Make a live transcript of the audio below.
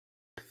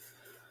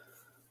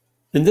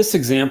In this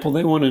example,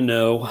 they want to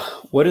know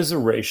what is the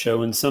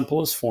ratio in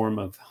simplest form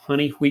of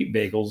honey wheat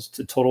bagels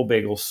to total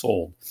bagels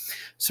sold.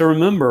 So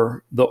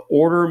remember, the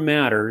order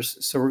matters.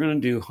 So we're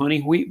going to do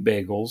honey wheat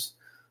bagels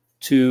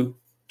to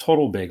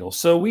total bagels.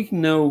 So we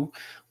can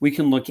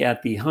look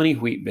at the honey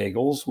wheat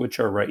bagels, which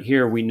are right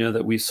here. We know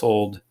that we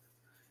sold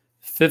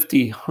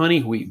 50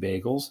 honey wheat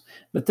bagels,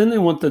 but then they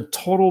want the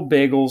total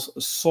bagels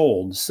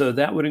sold. So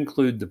that would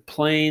include the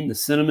plain, the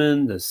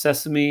cinnamon, the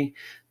sesame,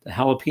 the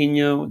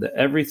jalapeno, the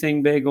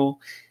everything bagel,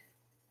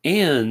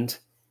 and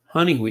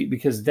honey wheat,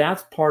 because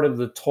that's part of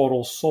the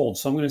total sold.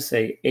 So I'm going to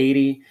say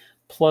 80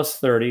 plus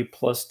 30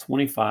 plus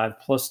 25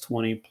 plus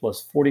 20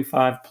 plus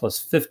 45 plus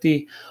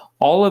 50.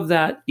 All of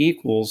that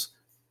equals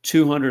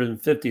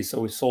 250. So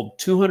we sold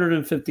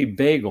 250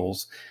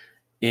 bagels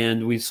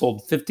and we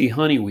sold 50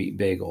 honey wheat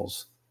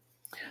bagels.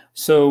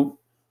 So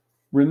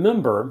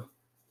remember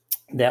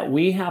that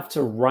we have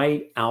to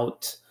write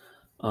out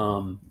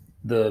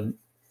the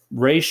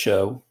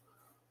ratio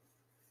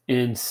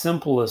in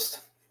simplest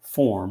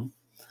form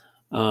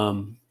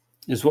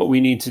is what we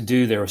need to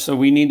do there. So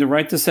we need to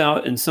write this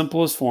out in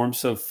simplest form.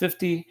 So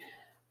 50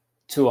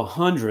 to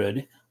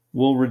 100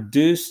 will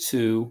reduce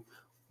to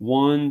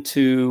 1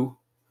 to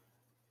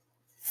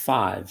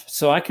 5.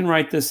 So I can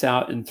write this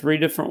out in three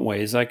different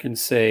ways. I can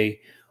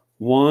say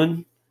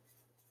 1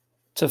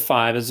 to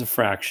 5 is a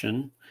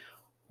fraction,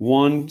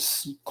 1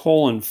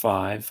 colon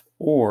 5,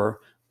 or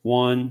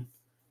 1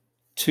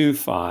 to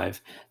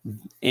 5.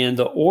 And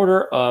the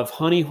order of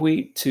honey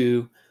wheat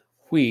to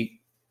wheat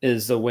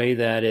is the way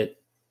that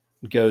it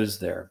goes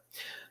there.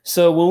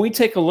 So when we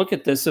take a look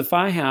at this, if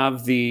I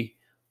have the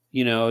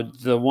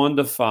 1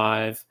 to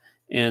 5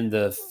 and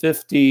the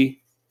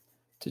 50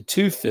 to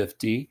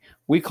 250,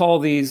 we call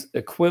these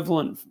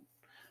equivalent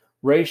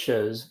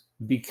ratios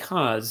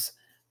because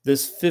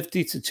this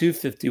 50 to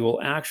 250 will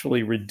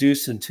actually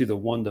reduce into the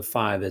 1 to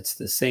 5. It's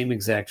the same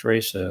exact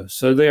ratio.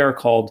 So they are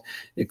called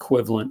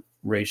equivalent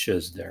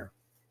ratios there.